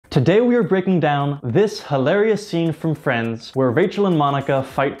Today we are breaking down this hilarious scene from Friends where Rachel and Monica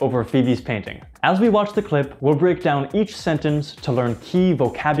fight over Phoebe's painting. As we watch the clip, we'll break down each sentence to learn key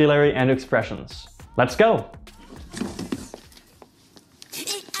vocabulary and expressions. Let's go!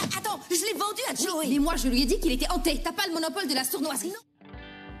 Attends, je l'ai vendu à Joey. Mais moi je lui ai dit qu'il était hanté. T'as pas le monopole de la sournoiserie, non?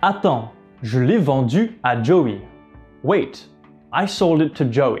 Attends, je l'ai vendu à Joey. Wait, I sold it to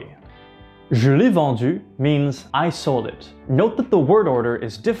Joey. Je l'ai vendu means I sold it. Note that the word order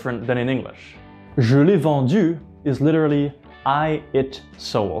is different than in English. Je l'ai vendu is literally it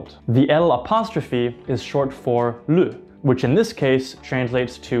sold. The L apostrophe is short for le, which in this case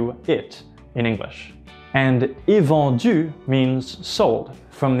translates to it in English. And est vendu means sold,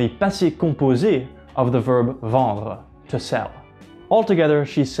 from the passé composé of the verb vendre, to sell. Altogether,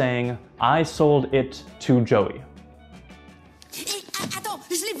 she's saying, I sold it to Joey. Attends,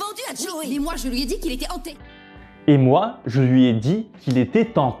 je l'ai vendu à Joey. Mais moi je lui ai dit qu'il était hanté. Et moi, je lui ai dit qu'il était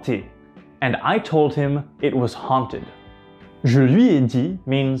tenté. And I told him it was haunted. Je lui ai dit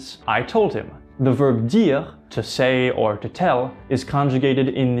means I told him. The verb dire, to say or to tell, is conjugated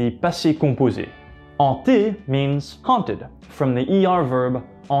in the passé composé. Hanter means haunted, from the ER verb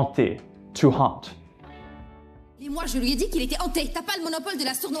hanter, to haunt. Et moi je lui ai dit qu'il était hanté. T'as pas le monopole de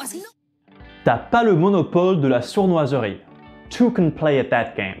la sournoiserie, non? T'as pas le monopole de la sournoiserie. Two can play at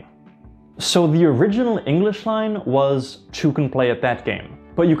that game. So the original English line was two can play at that game,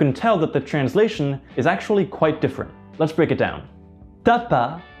 but you can tell that the translation is actually quite different. Let's break it down. T'as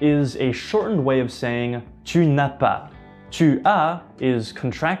pas is a shortened way of saying tu n'as pas. Tu as is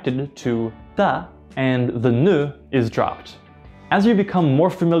contracted to ta, and the ne is dropped. As you become more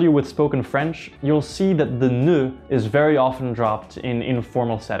familiar with spoken French, you'll see that the ne is very often dropped in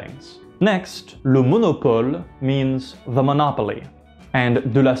informal settings. Next, le monopole means the monopoly,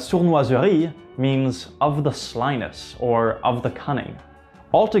 and de la sournoiserie means of the slyness or of the cunning.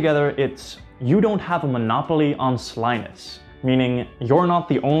 Altogether, it's you don't have a monopoly on slyness, meaning you're not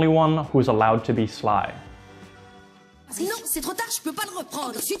the only one who's allowed to be sly. Non, c'est trop tard, je peux pas le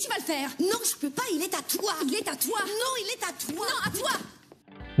reprendre. Si tu vas le faire. Non, je peux pas, il est à toi. Il est à toi. Non, il est à toi. Non, à toi.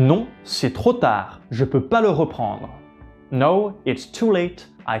 Non, c'est trop tard, je peux pas le reprendre. No, it's too late,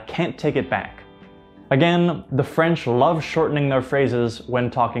 I can't take it back. Again, the French love shortening their phrases when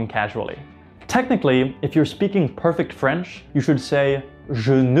talking casually. Technically, if you're speaking perfect French, you should say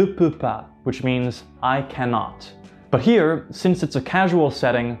je ne peux pas, which means I cannot. But here, since it's a casual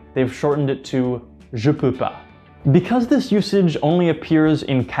setting, they've shortened it to je peux pas. Because this usage only appears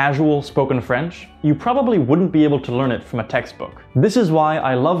in casual spoken French, you probably wouldn't be able to learn it from a textbook. This is why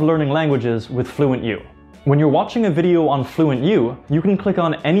I love learning languages with FluentU. When you're watching a video on FluentU, you can click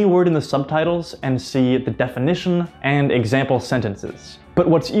on any word in the subtitles and see the definition and example sentences. But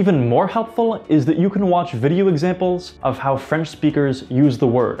what's even more helpful is that you can watch video examples of how French speakers use the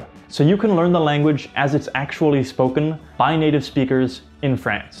word, so you can learn the language as it's actually spoken by native speakers in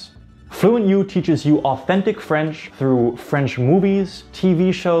France. FluentU teaches you authentic French through French movies,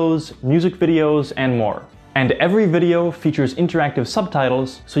 TV shows, music videos, and more. And every video features interactive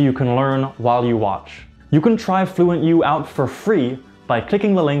subtitles so you can learn while you watch. You can try FluentU out for free by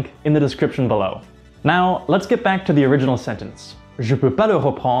clicking the link in the description below. Now, let's get back to the original sentence. Je peux pas le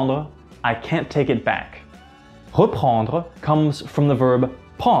reprendre, I can't take it back. Reprendre comes from the verb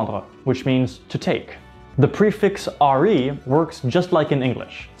prendre, which means to take. The prefix re works just like in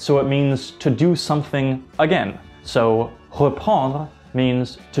English, so it means to do something again. So reprendre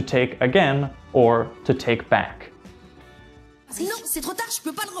means to take again or to take back. Non, c'est trop tard, je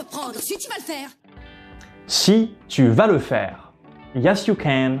peux pas le reprendre. Si tu vas le faire. Si tu vas le faire. Yes, you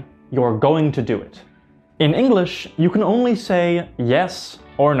can. You're going to do it. In English, you can only say yes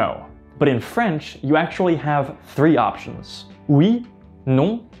or no. But in French, you actually have three options. Oui,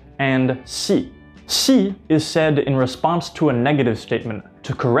 non, and si. Si is said in response to a negative statement,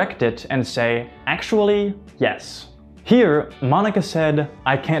 to correct it and say, actually, yes. Here, Monica said,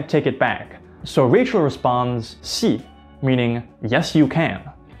 I can't take it back. So Rachel responds, si, meaning, yes, you can.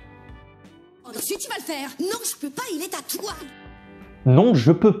 Si tu vas le faire. Non, je peux pas, il est à toi. Non,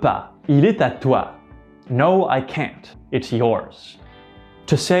 je peux pas, il est à toi. No, I can't, it's yours.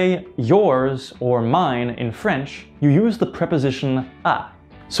 To say yours or mine in French, you use the preposition à.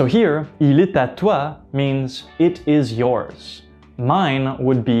 So here, il est à toi means it is yours. Mine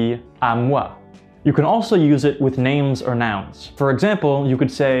would be à moi. You can also use it with names or nouns. For example, you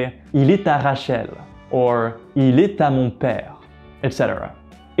could say il est à Rachel or il est à mon père, etc.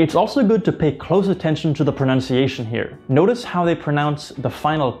 It's also good to pay close attention to the pronunciation here. Notice how they pronounce the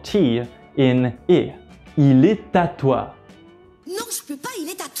final T in I. Il est à toi. Non, je peux pas, il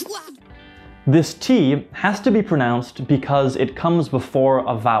est à toi. This T has to be pronounced because it comes before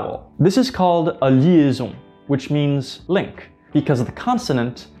a vowel. This is called a liaison, which means link, because the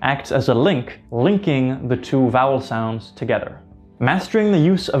consonant acts as a link, linking the two vowel sounds together. Mastering the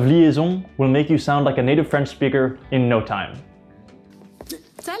use of liaison will make you sound like a native French speaker in no time.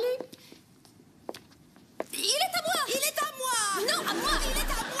 Salut. Il est à moi. Il est à moi. Non, à moi. Il est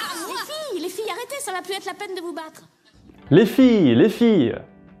à moi. Ah, les filles, arrêtez, ça va plus être la peine de vous battre. Les filles.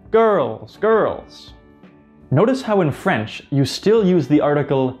 Girls, girls. Notice how in French you still use the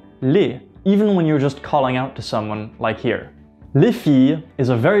article les even when you're just calling out to someone, like here. Les filles is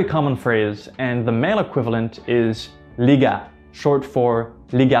a very common phrase, and the male equivalent is les gars, short for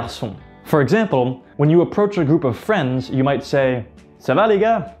les garçons. For example, when you approach a group of friends, you might say, ça va les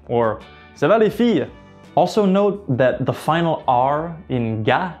gars? Or ça va les filles? Also note that the final R in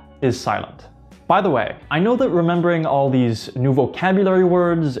gars is silent. By the way, I know that remembering all these new vocabulary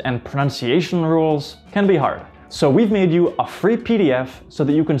words and pronunciation rules can be hard. So we've made you a free PDF so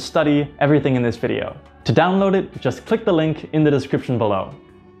that you can study everything in this video. To download it, just click the link in the description below.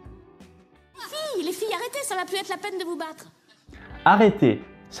 Les filles, arrêtez, ça va plus être la peine de vous battre. Arrêtez,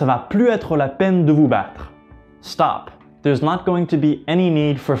 ça va plus être la peine de vous battre. Stop, there's not going to be any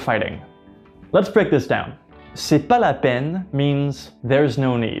need for fighting. Let's break this down. C'est pas la peine means there's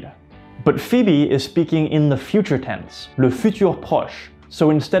no need. But Phoebe is speaking in the future tense, le futur proche. So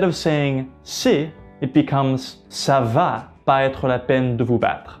instead of saying c'est, it becomes ça va pas être la peine de vous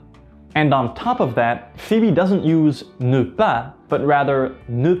battre. And on top of that, Phoebe doesn't use ne pas, but rather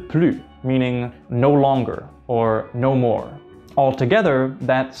ne plus, meaning no longer or no more. Altogether,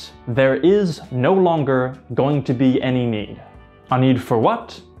 that's there is no longer going to be any need. A need for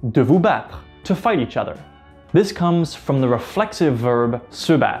what? De vous battre, to fight each other. This comes from the reflexive verb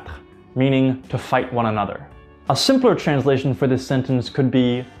se battre, meaning to fight one another. A simpler translation for this sentence could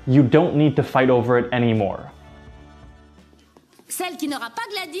be, you don't need to fight over it anymore. Celle qui n'aura pas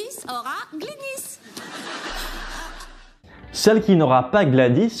Gladys aura Glynis. Celle qui n'aura pas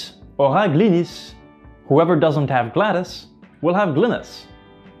Gladys aura Glynis. Whoever doesn't have Gladys will have Glynis.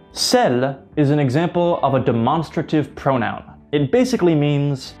 Celle is an example of a demonstrative pronoun. It basically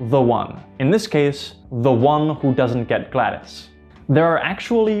means the one. In this case, the one who doesn't get Gladys. There are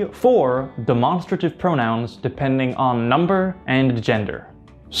actually 4 demonstrative pronouns depending on number and gender.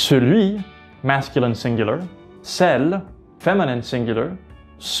 Celui, masculine singular, celle, feminine singular,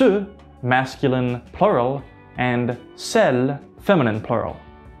 ce, masculine plural, and celle, feminine plural.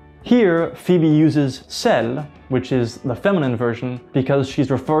 Here, Phoebe uses celle, which is the feminine version, because she's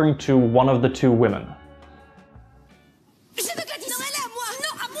referring to one of the 2 women.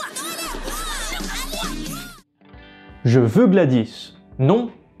 Je veux Gladys.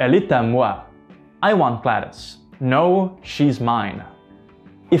 Non, elle est à moi. I want Gladys. No, she's mine.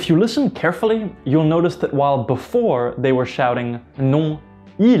 If you listen carefully, you'll notice that while before they were shouting non,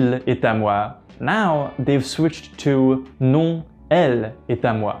 il est à moi, now they've switched to non, elle est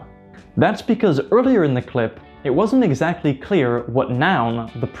à moi. That's because earlier in the clip, it wasn't exactly clear what noun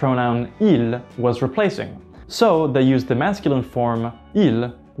the pronoun il was replacing. So they used the masculine form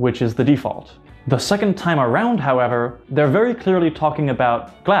il, which is the default. The second time around, however, they're very clearly talking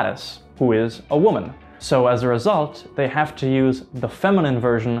about Gladys, who is a woman. So as a result, they have to use the feminine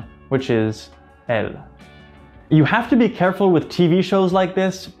version, which is elle. You have to be careful with TV shows like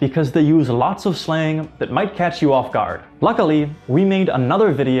this because they use lots of slang that might catch you off guard. Luckily, we made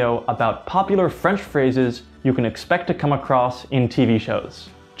another video about popular French phrases you can expect to come across in TV shows.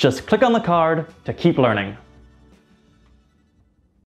 Just click on the card to keep learning.